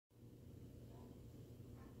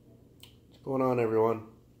What's going on, everyone?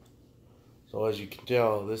 So as you can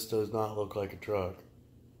tell, this does not look like a truck.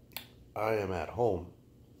 I am at home.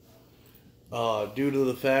 Due to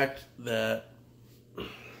the fact that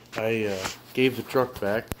I gave the truck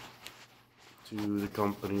back to the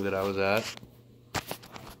company that I was at.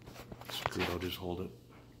 Screw it, I'll just hold it.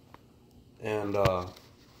 And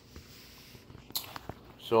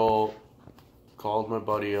so called my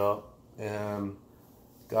buddy up and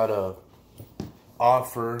got a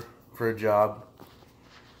offer for a job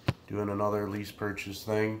doing another lease purchase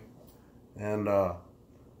thing, and but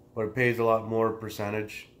it pays a lot more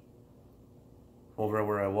percentage. Over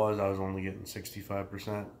where I was only getting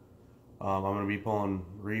 65%. I'm going to be pulling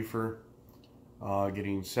reefer,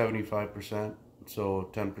 getting 75%, so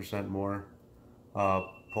 10% more.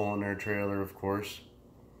 Pulling their trailer, of course.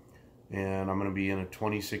 And I'm going to be in a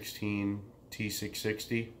 2016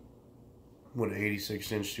 T660 with an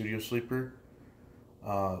 86-inch studio sleeper.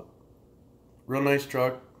 Real nice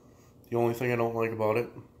truck. The only thing I don't like about it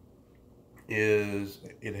is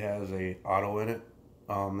it has a auto in it.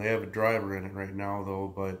 They have a driver in it right now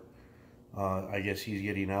though, but I guess he's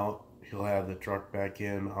getting out. He'll have the truck back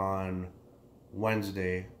in on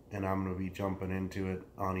Wednesday, and I'm going to be jumping into it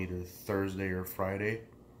on either Thursday or Friday.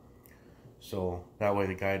 So that way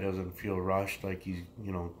the guy doesn't feel rushed, like he's,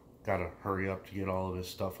 got to hurry up to get all of his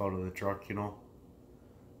stuff out of the truck,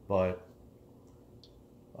 But,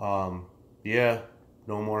 yeah,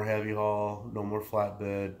 no more heavy haul, no more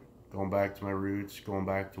flatbed, going back to my roots, going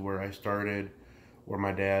back to where I started, where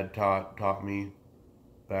my dad taught me,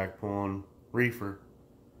 back pulling reefer.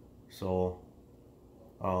 So,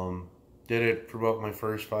 did it for about my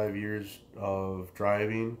first 5 years of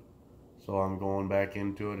driving. So I'm going back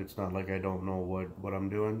into it. It's not like I don't know what I'm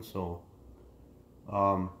doing. So,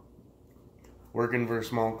 working for a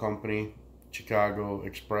small company, Chicago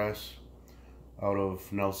Express, out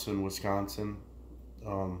of Nelson, Wisconsin.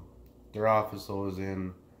 Their office though is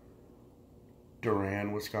in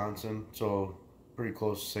Durand, Wisconsin, so pretty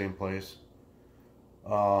close to the same place.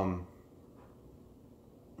 Other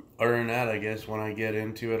than that, I guess when I get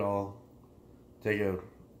into it, I'll take a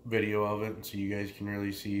video of it so you guys can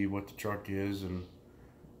really see what the truck is. And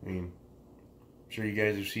I mean, I'm sure you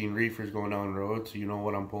guys have seen reefers going down the road, so you know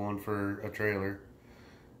what I'm pulling for a trailer.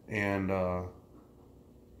 And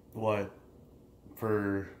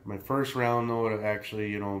for my first round though, to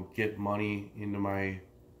actually get money into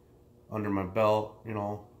under my belt,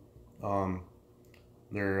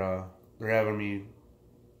 they're having me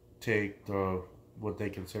take what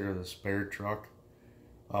they consider the spare truck.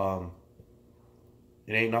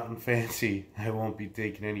 It ain't nothing fancy. I won't be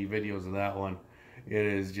taking any videos of that one. It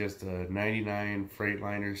is just a 99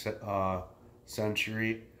 Freightliner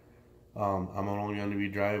Century. I'm only going to be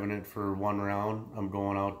driving it for one round. I'm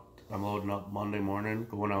loading up Monday morning,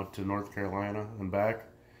 going out to North Carolina and back,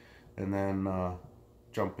 and then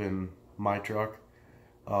jump in my truck.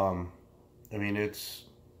 I mean, it's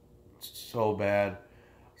so bad.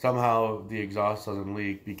 Somehow the exhaust doesn't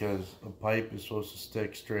leak because a pipe is supposed to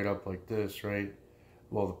stick straight up like this, right?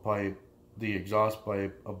 Well, the exhaust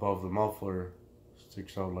pipe above the muffler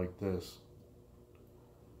sticks out like this.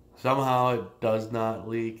 Somehow it does not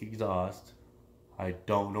leak exhaust. I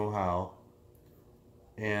don't know how.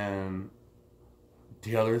 And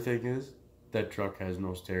the other thing is, that truck has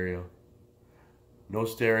no stereo. No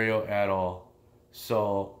stereo at all.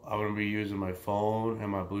 So I'm going to be using my phone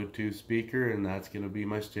and my Bluetooth speaker, and that's going to be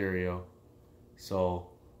my stereo. So,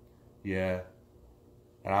 yeah.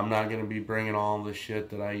 And I'm not going to be bringing all the shit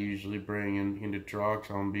that I usually bring into trucks.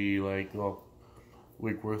 I'm going to be like, well,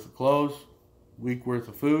 week worth of clothes, week worth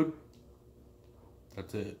of food.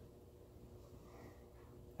 That's it.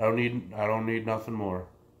 I don't need nothing more.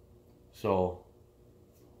 So,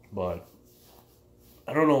 but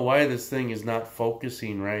I don't know why this thing is not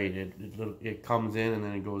focusing right. It comes in and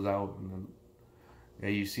then it goes out, and then yeah,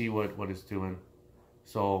 you see what it's doing.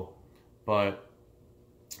 So, but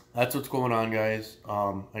that's what's going on, guys.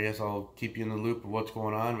 I guess I'll keep you in the loop of what's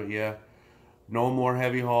going on. But yeah, no more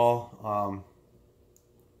heavy haul.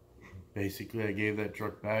 Basically, I gave that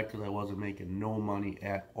truck back because I wasn't making no money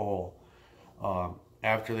at all.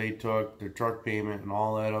 After they took their truck payment and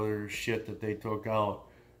all that other shit that they took out,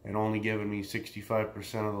 and only giving me 65%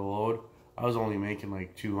 of the load, I was only making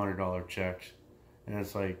like $200 checks. And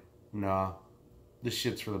it's like, nah, this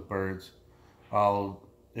shit's for the birds.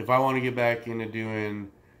 If I want to get back into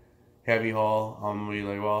doing heavy haul, I'm gonna be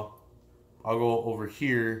like, well, I'll go over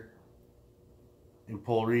here and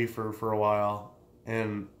pull reefer for a while,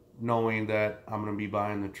 and knowing that I'm gonna be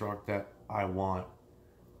buying the truck that I want.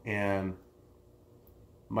 And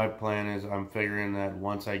my plan is, I'm figuring that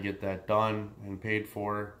once I get that done and paid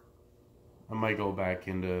for, I might go back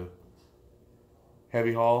into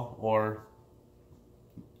heavy haul, or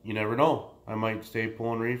you never know. I might stay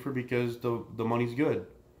pulling reefer because the money's good.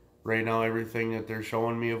 Right now, everything that they're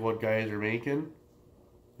showing me of what guys are making,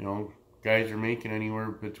 guys are making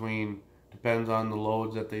anywhere between, depends on the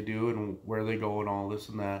loads that they do and where they go and all this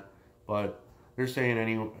and that, but they're saying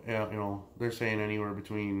they're saying anywhere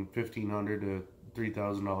between $1,500 to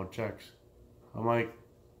 $3,000 checks. I'm like,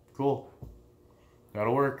 cool,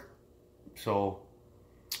 that'll work. So,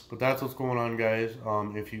 but that's what's going on, guys.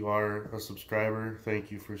 If you are a subscriber,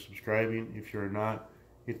 thank you for subscribing. If you're not,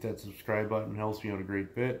 hit that subscribe button, helps me out a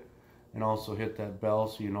great bit. And also hit that bell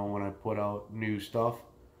so you know when I put out new stuff.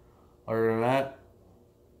 Other than that,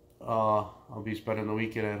 I'll be spending the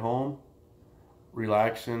weekend at home,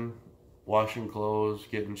 relaxing, washing clothes,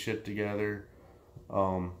 getting shit together,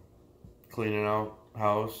 cleaning out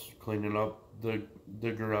house, cleaning up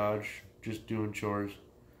the garage, just doing chores.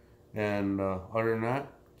 And other than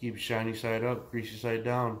that, keep shiny side up, greasy side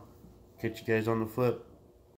down. Catch you guys on the flip.